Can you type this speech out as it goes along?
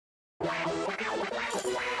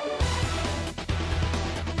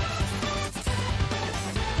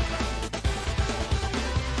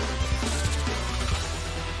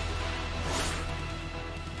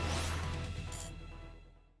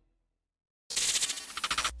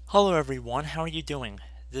Hello everyone, how are you doing?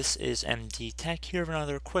 This is MD Tech here with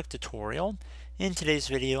another quick tutorial. In today's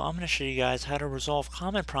video, I'm going to show you guys how to resolve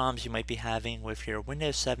common problems you might be having with your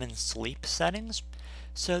Windows 7 sleep settings.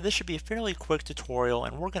 So this should be a fairly quick tutorial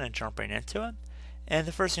and we're going to jump right into it. And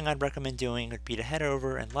the first thing I'd recommend doing would be to head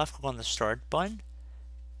over and left click on the Start button.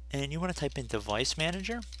 And you want to type in Device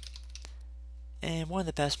Manager. And one of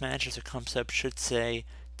the best managers that comes up should say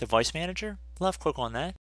Device Manager. Left click on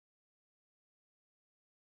that.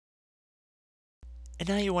 And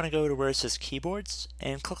now you want to go to where it says Keyboards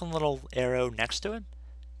and click on the little arrow next to it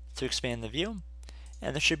to expand the view.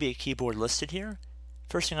 And there should be a keyboard listed here.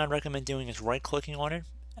 First thing I'd recommend doing is right clicking on it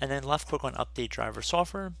and then left click on Update Driver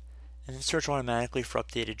Software and then search automatically for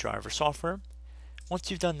updated driver software. Once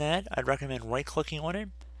you've done that, I'd recommend right clicking on it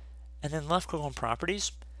and then left click on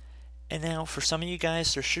Properties. And now for some of you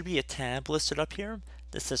guys, there should be a tab listed up here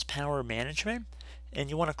that says Power Management, and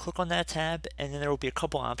you want to click on that tab and then there will be a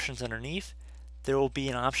couple options underneath. There will be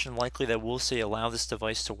an option likely that will say allow this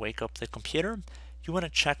device to wake up the computer. You want to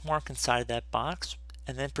check mark inside that box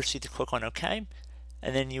and then proceed to click on OK.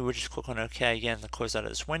 And then you would just click on OK again to close out of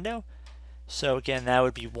this window. So again, that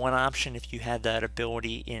would be one option if you had that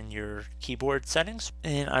ability in your keyboard settings.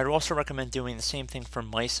 And I'd also recommend doing the same thing for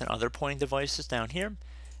mice and other pointing devices down here.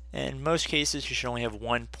 In most cases, you should only have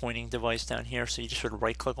one pointing device down here, so you just would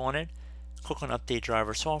right click on it, click on Update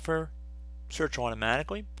Driver Software, search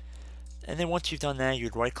automatically. And then once you've done that,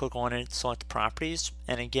 you'd right click on it, select Properties,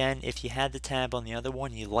 and again, if you had the tab on the other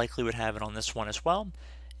one, you likely would have it on this one as well.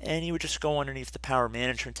 And you would just go underneath the Power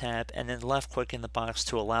Management tab and then left click in the box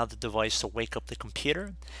to allow the device to wake up the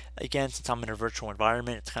computer. Again, since I'm in a virtual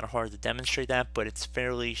environment, it's kind of hard to demonstrate that, but it's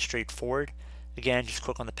fairly straightforward. Again, just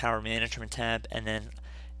click on the Power Management tab and then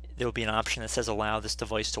there will be an option that says allow this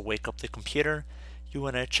device to wake up the computer. You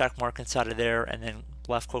want to check mark inside of there and then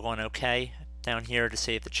left click on OK down here to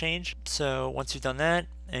save the change. So once you've done that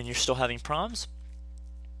and you're still having problems,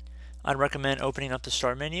 I'd recommend opening up the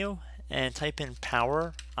Start menu and type in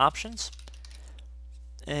Power Options.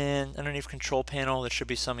 And underneath Control Panel, there should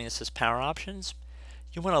be something that says Power Options.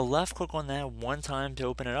 You want to left click on that one time to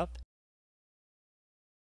open it up.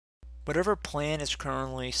 Whatever plan is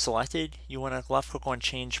currently selected, you want to left click on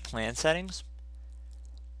Change Plan Settings.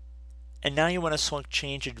 And now you want to select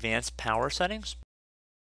Change Advanced Power Settings.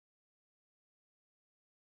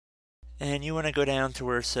 And you want to go down to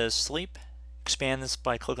where it says Sleep, expand this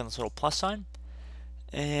by clicking this little plus sign,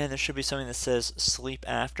 and there should be something that says Sleep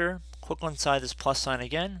After. Click inside this plus sign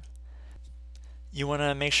again. You want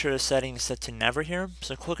to make sure the setting is set to Never here,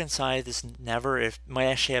 so click inside this Never. It might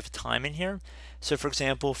actually have time in here. So for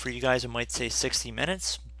example, for you guys it might say 60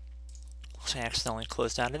 minutes. So I accidentally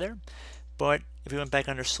closed out of there. But if you went back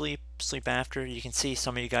under Sleep, Sleep After, you can see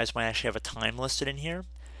some of you guys might actually have a time listed in here.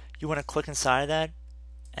 You want to click inside of that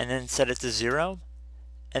and then set it to 0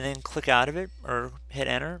 and then click out of it or hit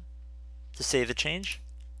enter to save the change.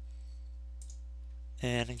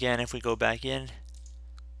 And again, if we go back in,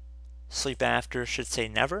 Sleep After should say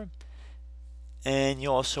Never. And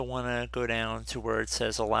you also want to go down to where it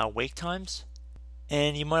says allow wake times.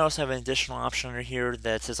 And you might also have an additional option under here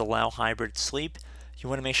that says allow hybrid sleep. You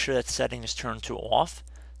want to make sure that setting is turned to off.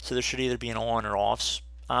 So there should either be an on or off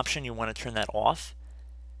option. You want to turn that off.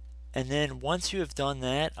 And then once you have done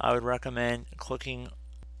that, I would recommend clicking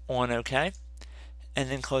on OK and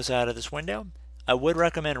then close out of this window. I would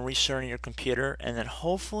recommend restarting your computer and then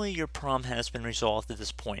hopefully your problem has been resolved at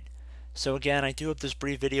this point. So again, I do hope this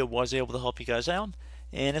brief video was able to help you guys out.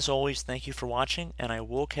 And as always, thank you for watching and I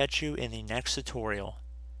will catch you in the next tutorial.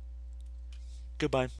 Goodbye.